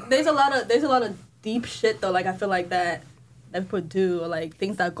 Yeah, there's a lot of deep shit though. Like I feel like that people do, or like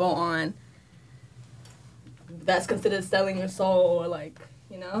things that go on. That's considered selling your soul, or like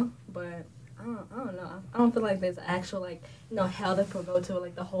but. I don't know. I don't feel like there's actual hell that people go to,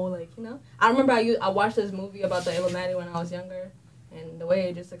 like the whole I remember I watched this movie about the Illuminati when I was younger, and the way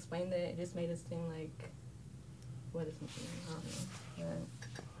it just explained it just made it seem like what is it? I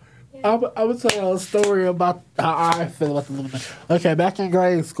don't know. I would tell you a story about how I feel about the Illuminati. Okay, back in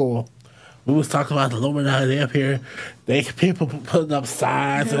grade school, we was talking about the Illuminati up here. People putting up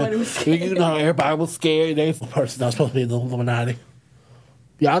signs, and everybody was scared. They the person that was supposed to be in the Illuminati.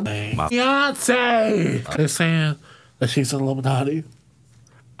 Beyonce! They're saying that she's an Illuminati.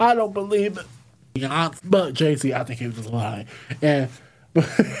 I don't believe it. But Jay-Z, I think he was an Illuminati. And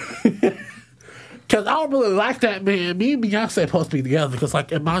Because I don't really like that man. Me and Beyonce supposed to be together. Because,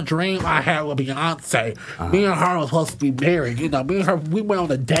 like, in my dream I had with Beyonce, me and her were supposed to be married. You know, me and her, we went on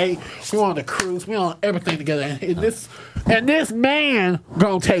a date. We went on a cruise. We went on everything together. And this man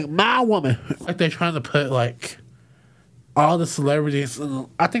gonna take my woman. Like, they're trying to put, like, all the celebrities.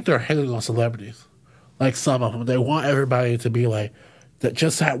 I think they're hating on celebrities. Like, some of them. They want everybody to be, like, that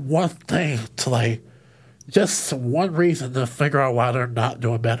just that one thing to, like, just one reason to figure out why they're not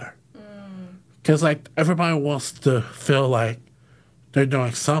doing better. Because, like, everybody wants to feel like they're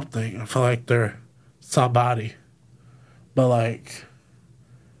doing something and feel like they're somebody. But, like,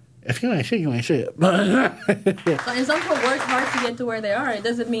 if you ain't shit, you ain't shit. So, and some people work hard to get to where they are. It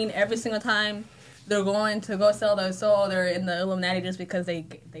doesn't mean every single time they're going to go sell their soul, they're in the Illuminati just because they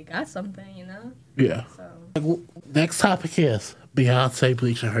got something, you know? Yeah. So. Next topic is Beyonce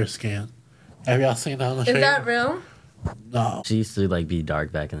bleaching her skin. Have y'all seen that on the show? Is that real? No. She used to, like, be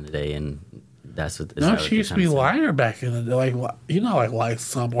dark back in the day, and that's what... No, she used to be lighter back in the day. Like, you know, like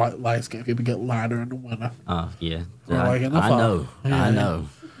some white light-skinned people get lighter in the winter. Oh, yeah. Or like in the fall. know. Yeah. I know.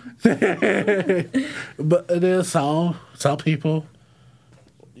 But it is some people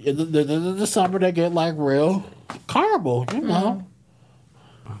in the summer they get, like, real caramel, you know.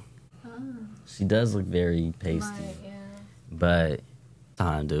 She does look very pasty. Right, yeah. But...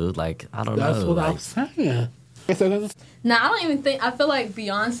 time, dude. Like, I don't know. That's what I'm saying. Nah, I don't even think. I feel like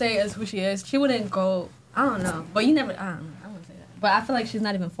Beyonce is who she is. She wouldn't go. I don't know. But you never. I don't know. I wouldn't say that. But I feel like she's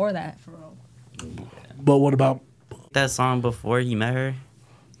not even for that, for real. But what about that song before he met her?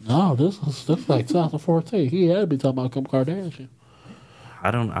 No, this is like 2014. He had to be talking about Kim Kardashian. I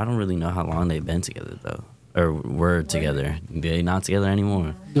don't really know how long they've been together though, or were together. They not together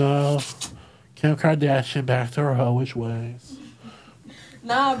anymore. No, Kim Kardashian back to her hoish ways.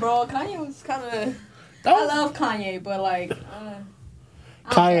 Nah, bro. Kanye was kind of. I love Kanye, but like.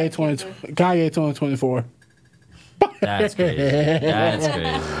 Kanye 2024. That's crazy. That's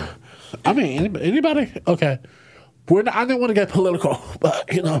crazy. I mean, anybody? Okay. I didn't want to get political,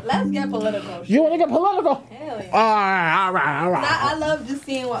 but, you know. Let's get political. You want to get political? Hell yeah. All right. I love just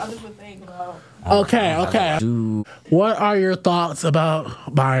seeing what others would think about. Okay. What are your thoughts about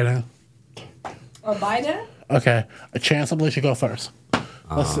Biden? Or Biden? Okay. A chance, I'm going to let you go first.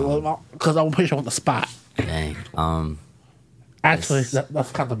 Let's see, because I want to put you on the spot. Dang. Actually,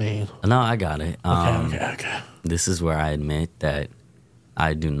 that's kind of mean. No, I got it. Okay. This is where I admit that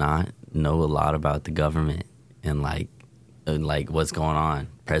I do not know a lot about the government and like what's going on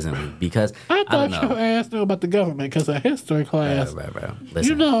presently because I thought your ass knew about the government because of history class. Bro. Listen,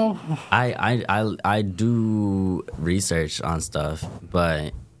 you know, I do research on stuff,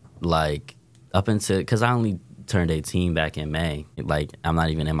 but like up until because I only turned 18 back in May. Like I'm not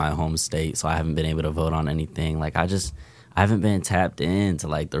even in my home state, so I haven't been able to vote on anything. Like I haven't been tapped into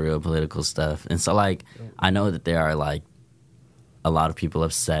like the real political stuff, and so like I know that there are like a lot of people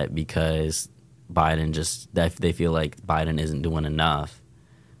upset because Biden they feel like Biden isn't doing enough.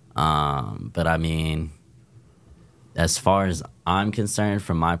 But I mean, as far as I'm concerned,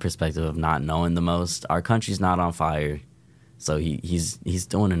 from my perspective of not knowing the most, our country's not on fire, so he's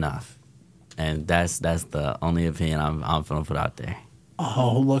doing enough, and that's the only opinion I'm gonna put out there.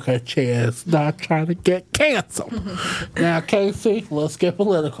 Oh, look at Chaz not trying to get canceled. Now, Casey, let's get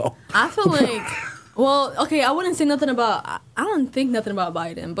political. I feel like, well, okay, I wouldn't say nothing about, I don't think nothing about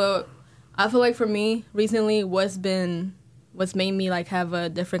Biden, but I feel like for me, recently, what's made me like have a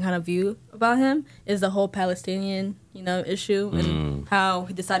different kind of view about him is the whole Palestinian, issue and how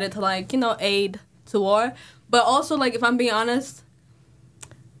he decided to like, aid to war. But also, like, if I'm being honest,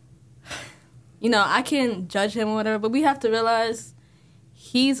 I can judge him or whatever, but we have to realize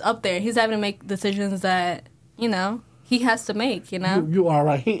he's up there. He's having to make decisions that, he has to make, You are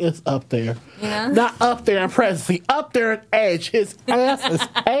right. He is up there. Not up there in presidency, up there in age. His ass is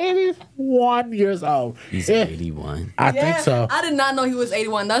 81 years old. He's 81. I think so. I did not know he was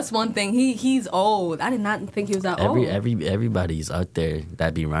 81. That's one thing. He's old. I did not think he was that old. Everybody's out there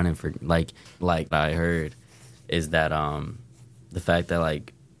that be running for, like I heard, is that the fact that,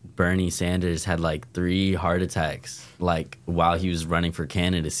 like, Bernie Sanders had, like, 3 heart attacks, like, while he was running for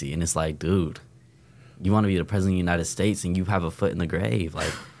candidacy. And it's like, dude, you want to be the president of the United States and you have a foot in the grave.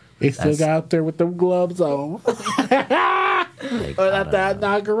 Like, he still got out there with them gloves on. Like, at the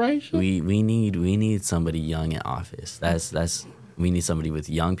inauguration. We need somebody young in office. We need somebody with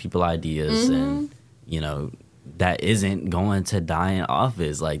young people ideas and, that isn't going to die in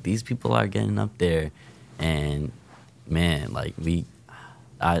office. Like, these people are getting up there and, man, like,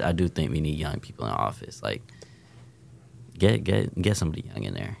 I do think we need young people in office. Like, get somebody young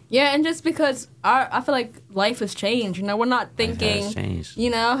in there. Yeah, and just because I feel like life has changed. You know, we're not thinking,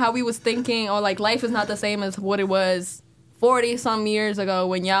 you know, how we was thinking, or like life is not the same as what it was 40 some years ago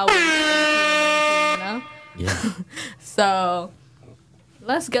when y'all was, you know. Yeah. So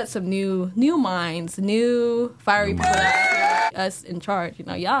let's get some new minds, new fiery people that us in charge. You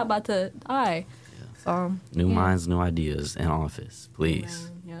know, y'all about to die. Yeah. So new minds, new ideas in office,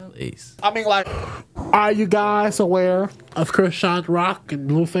 please. Please. I mean, like, are you guys aware of Krishan Rock and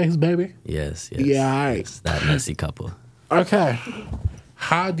Blueface, baby? Yes. Yeah, all right. It's that messy couple. Okay.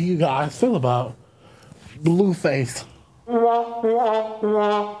 How do you guys feel about Blueface?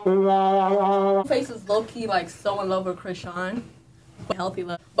 Blueface is low-key, like, so in love with Krishan. Healthy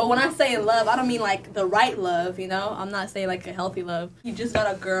love. But when I say love, I don't mean like the right love, you know? I'm not saying like a healthy love. He just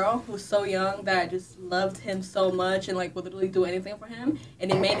got a girl who's so young that just loved him so much and like would literally do anything for him.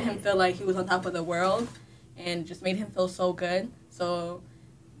 And it made him feel like he was on top of the world and just made him feel so good. So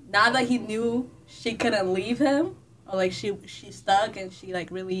now that he knew she couldn't leave him, or like she's stuck and she like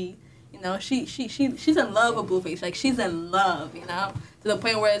really, you know, she's in love with Blueface. Like she's in love, you know? To the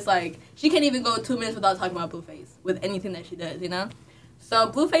point where it's like she can't even go 2 minutes without talking about Blueface with anything that she does, you know? So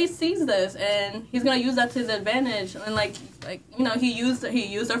Blueface sees this, and he's gonna use that to his advantage. And like you know, he used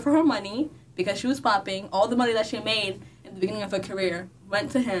her for her money because she was popping. All the money that she made in the beginning of her career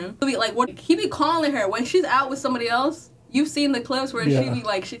went to him. He be calling her when she's out with somebody else. You've seen the clips where he'll be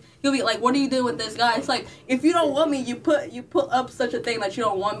like, "What are you doing with this guy?" It's like, if you don't want me, you put up such a thing that you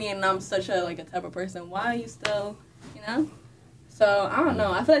don't want me, and I'm such a like a type of person. Why are you still, you know? So I don't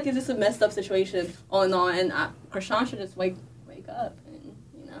know. I feel like it's just a messed up situation all in all, and Krishan should just wake up.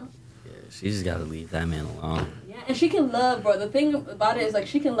 She just gotta leave that man alone. Yeah, and she can love, bro. The thing about it is, like,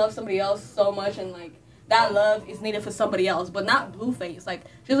 she can love somebody else so much, and, like, that love is needed for somebody else, but not Blueface. Like,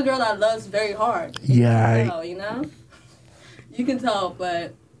 she's a girl that loves very hard. Yeah. You know? You can tell,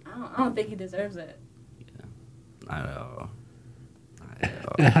 but I don't think he deserves it. Yeah. Not at all.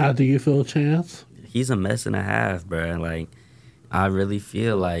 And how do you feel, Chance? He's a mess and a half, bro. Like, I really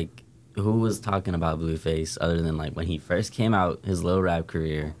feel like who was talking about Blueface other than, like, when he first came out, his little rap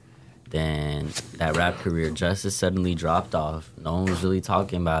career. Then that rap career just as suddenly dropped off. No one was really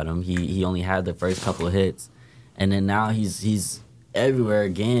talking about him. He only had the first couple of hits. And then now he's everywhere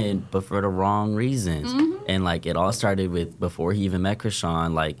again, but for the wrong reasons. Mm-hmm. And, like, it all started with before he even met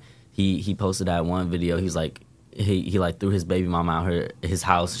Krishan. Like, he posted that one video. He was, like, he like, threw his baby mama out his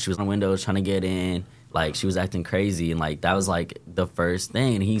house. She was on the window trying to get in. Like, she was acting crazy. And, like, that was, like, the first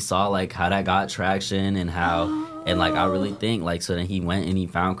thing. And he saw, like, how that got traction and how... And, like, I really think, like, so then he went and he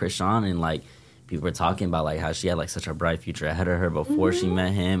found Krishan, and, like, people were talking about, like, how she had, like, such a bright future ahead of her before she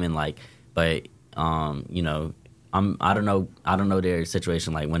met him, and, like, but, you know, I don't know their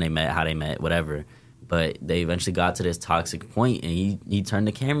situation, like, when they met, how they met, whatever, but they eventually got to this toxic point, and he turned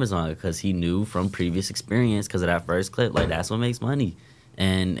the cameras on because he knew from previous experience, because of that first clip, like, that's what makes money,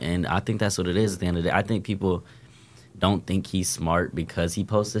 and I think that's what it is at the end of the day. I think people... don't think he's smart because he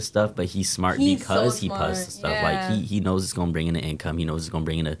posts this stuff, but he's smart because he posts this stuff. Yeah. Like, he knows it's gonna bring in the income. He knows it's gonna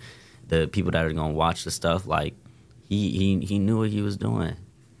bring in the people that are gonna watch the stuff. Like, he knew what he was doing,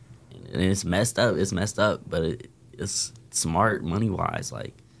 and it's messed up. It's messed up, but it's smart money wise.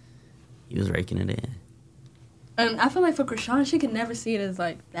 Like, he was raking it in. And I feel like for Krishan, she can never see it as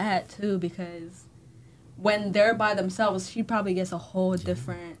like that too, because when they're by themselves, she probably gets a whole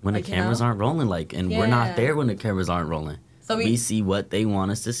different... When the cameras aren't rolling, like, and we're not there when the cameras aren't rolling. So we see what they want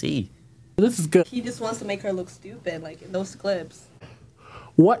us to see. This is good. He just wants to make her look stupid, like, in those clips.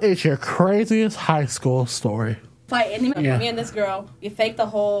 What is your craziest high school story? Fight. Me and this girl, we faked the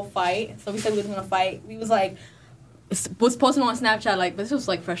whole fight. So we said we was going to fight. We was like... was posting on Snapchat, like, this was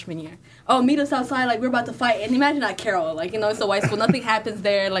like freshman year. Oh, meet us outside, like, we're about to fight. And imagine that Carol, like, you know, it's a white school, nothing happens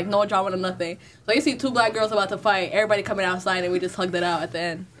there, like, no drama, no nothing. So you see two black girls about to fight, everybody coming outside, and we just hugged it out at the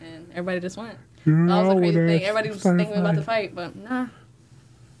end. And everybody just went. That was a crazy thing. Everybody was thinking about to fight, but nah.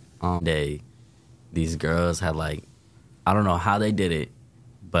 These girls had, like, I don't know how they did it,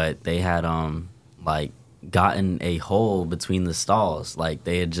 but they had, like, gotten a hole between the stalls. Like,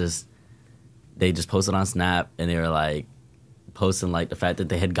 they just posted on Snap, and they were, like, posting, like, the fact that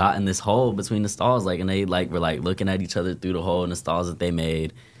they had gotten this hole between the stalls, like, and they, like, were, like, looking at each other through the hole in the stalls that they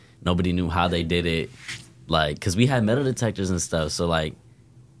made. Nobody knew how they did it, like, because we had metal detectors and stuff, so, like,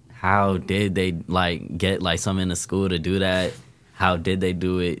 how did they, like, get, like, someone in the school to do that? How did they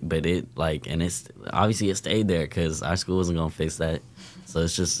do it? But it, like, and it's, obviously it stayed there, because our school wasn't going to fix that. So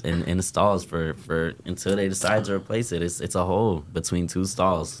it's just in the stalls for until they decide to replace it. It's a hole between two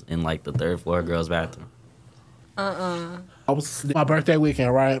stalls in, like, the third floor girls' bathroom. I was my birthday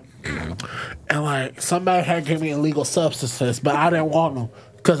weekend, right? Mm-hmm. And like somebody had given me illegal substances, but I didn't want them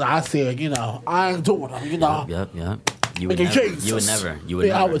because I said, you know, I ain't doing them. You know. Yep. You would never. You would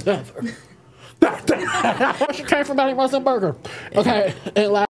never. I would never. She came from Benny Muslim Burger. Okay.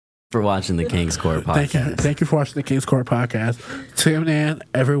 And for watching the King's Court podcast. Thank you for watching the King's Court podcast. Tune in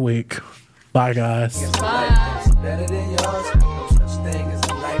every week. Bye, guys. Bye.